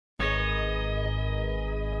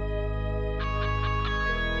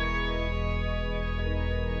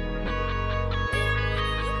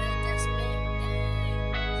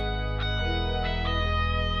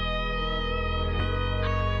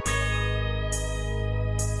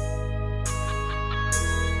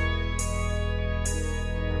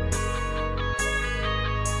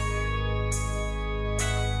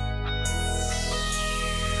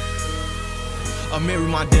I marry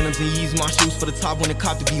my denims and use my shoes for the top when the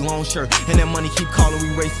cop to be long shirt. And that money keep calling,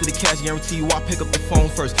 we race to the cash, guarantee you I pick up the phone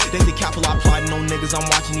first. They say capital, I plotting on niggas, I'm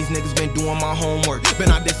watching these niggas, been doing my homework.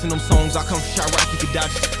 Been out dissing them songs, I come from shot rock, you could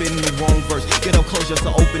die just spitting the wrong verse. Get up close just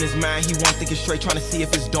to open his mind, he want thinking straight, trying to see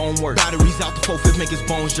if his dome work. Batteries out the 4/5, make his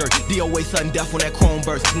bones jerk. DOA sudden death when that chrome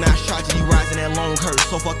burst. Now tragedy rising that long hurt.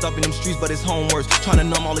 So fucked up in them streets, but it's home worse. Trying to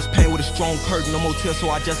numb all this pain with a strong curtain. No more tears, so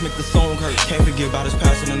I just make the song hurt. Can't forget about his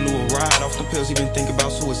past and a new ride. Off the pills, he been thinking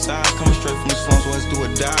about suicide. Coming straight from the slums, so let's do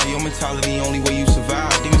or die. Your mentality, only way you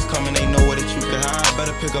survive. Demons coming, ain't nowhere that you can hide.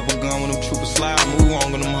 Better pick up a gun when them troopers slide. Move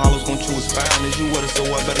on, when them hollows gon' chew his spine. Is you with us, so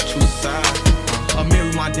what? Better choose a side. I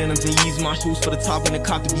marry my denims and use my shoes for the top when the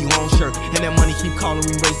cop to be long shirt. And that money keep calling,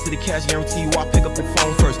 we race to the cash, guarantee you I pick up the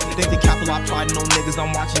phone first. They think capital, I plotting on niggas,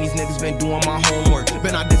 I'm watching these niggas, been doing my homework.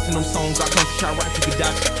 Been out dissing them songs, I come from shot rock, you could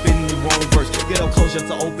die spitting the wrong verse. Get up close just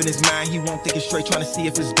to open his mind, he won't think it straight, trying to see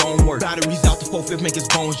if his dome work. Batteries out the 4/5, make his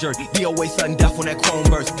bones jerk. DOA sudden death when that chrome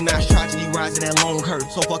burst. Now tragedy rising that long hurt.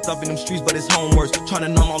 So fucked up in them streets, but it's home worse. Trying to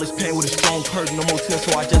numb all this pain with a strong curtain. No more tears,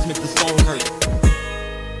 so I just make the song hurt.